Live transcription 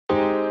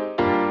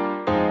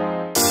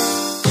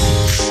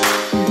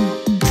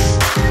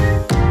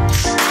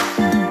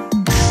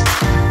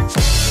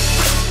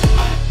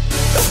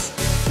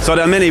So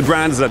there are many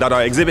brands that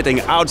are exhibiting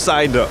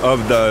outside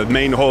of the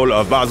main hall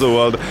of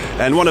Baselworld,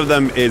 and one of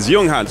them is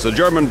Junghans, a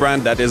German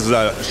brand that is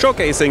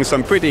showcasing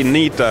some pretty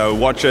neat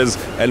watches,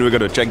 and we're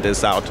going to check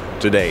this out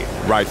today,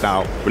 right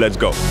now. Let's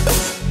go.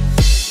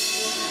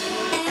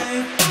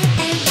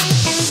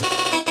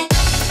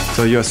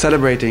 So you're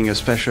celebrating a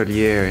special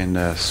year in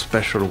a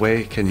special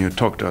way. Can you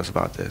talk to us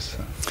about this?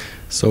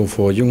 So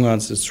for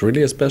Junghans, it's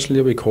really a special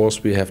year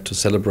because we have to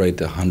celebrate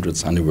the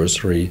 100th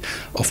anniversary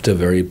of the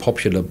very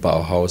popular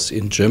Bauhaus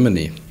in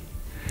Germany.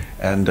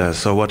 And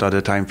so what are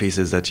the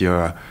timepieces that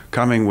you're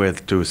coming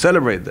with to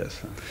celebrate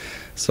this?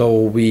 So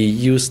we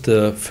used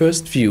the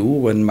first view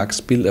when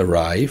Max Bill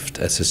arrived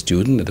as a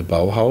student at the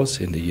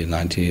Bauhaus in the year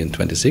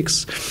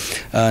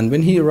 1926. And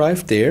when he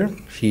arrived there,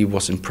 he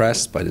was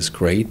impressed by this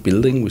great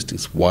building with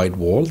these white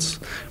walls,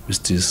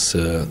 with this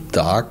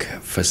dark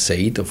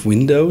facade of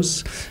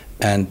windows,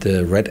 and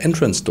the red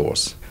entrance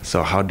doors.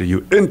 So how do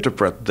you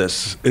interpret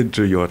this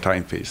into your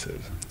timepieces?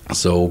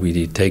 So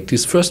we take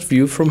this first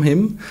view from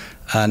him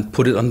and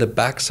put it on the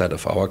back side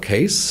of our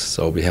case.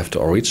 So we have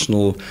the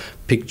original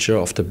picture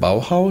of the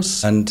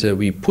Bauhaus, and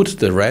we put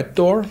the red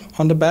door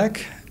on the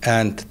back,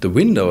 and the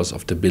windows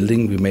of the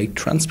building we make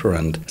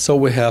transparent. So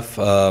we have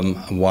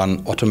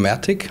one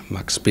automatic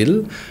Max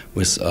Bill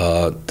with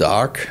a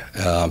dark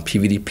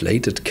PVD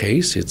plated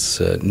case. It's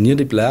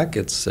nearly black,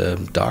 it's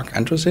dark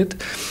anthracite,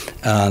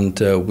 and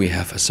we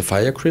have a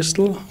sapphire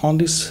crystal on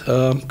this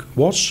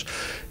watch.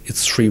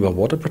 It's 3-bar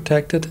water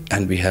protected,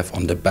 and we have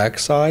on the back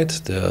side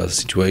the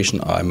situation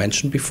I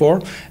mentioned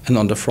before, and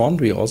on the front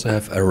we also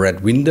have a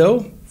red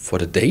window for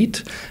the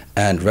date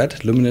and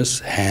red luminous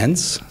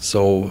hands.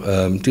 So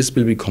this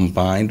will be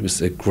combined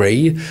with a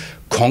gray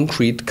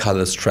concrete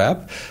color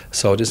strap.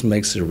 So this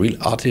makes a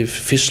real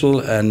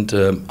artificial and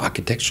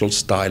architectural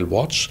style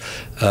watch.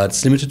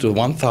 It's limited to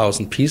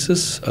 1,000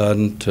 pieces,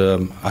 and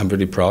I'm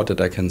really proud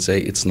that I can say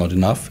it's not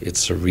enough.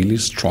 It's a really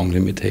strong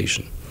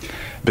limitation.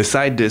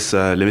 Beside this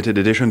limited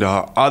edition, there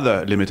are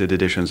other limited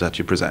editions that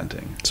you're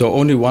presenting. So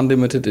only one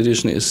limited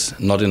edition is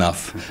not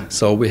enough.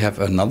 So we have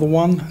another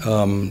one.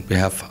 We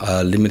have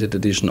a limited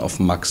edition of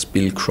Max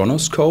Bill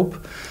chronoscope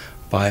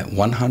by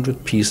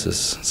 100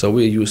 pieces. So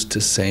we use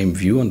the same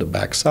view on the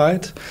back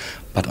side,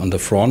 but on the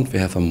front we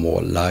have a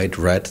more light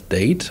red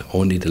date.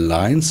 Only the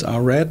lines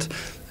are red.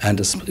 And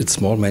it's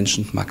small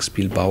mentioned Max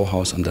Bill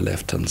Bauhaus on the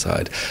left-hand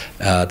side.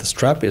 The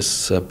strap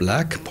is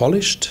black,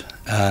 polished,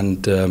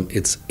 and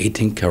it's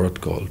 18 karat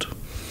gold.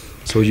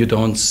 So you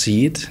don't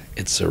see it.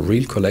 It's a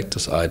real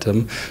collector's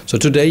item. So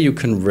today you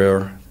can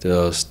wear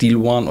the steel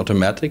one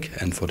automatic,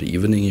 and for the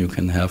evening you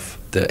can have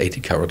the 80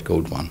 karat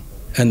gold one.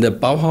 And the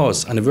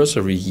Bauhaus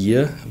anniversary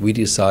year, we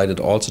decided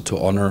also to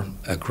honor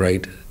a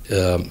great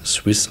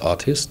Swiss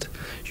artist,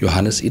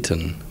 Johannes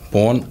Itten.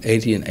 Born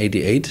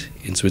 1888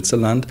 in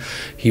Switzerland,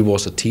 he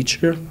was a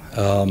teacher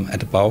at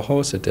the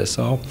Bauhaus at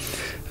Dessau,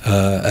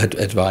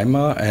 at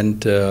Weimar,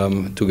 and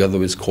together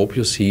with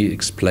Gropius he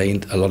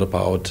explained a lot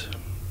about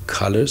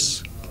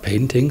colors,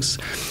 paintings,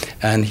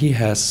 and he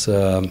has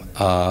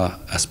a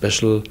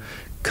special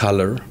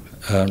color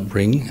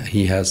ring.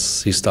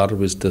 He started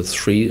with the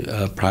 3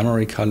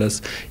 primary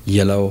colors,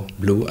 yellow,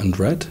 blue and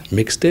red,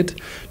 mixed it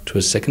to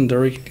a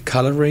secondary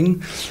color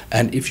ring,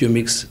 and if you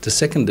mix the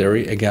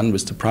secondary again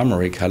with the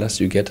primary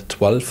colors, you get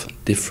 12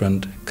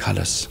 different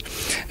colors.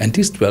 And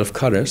these 12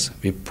 colors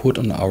we put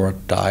on our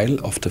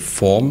dial of the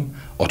form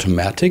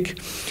automatic.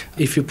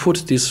 If you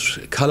put this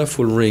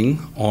colorful ring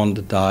on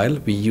the dial,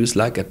 we use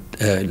like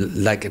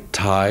a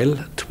tile,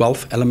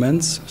 12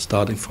 elements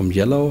starting from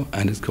yellow,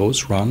 and it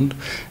goes round,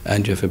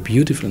 and you have a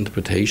beautiful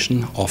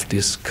interpretation of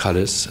these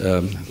colors,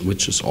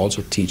 which is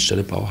also taught at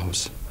the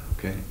Bauhaus.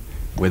 Okay.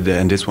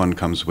 And this one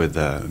comes with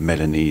a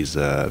Milanese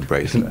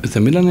bracelet. The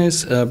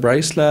Milanese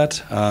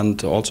bracelet,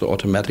 and also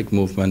automatic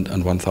movement,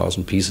 and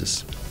 1,000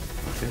 pieces.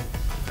 Okay.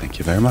 Thank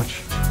you very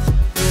much.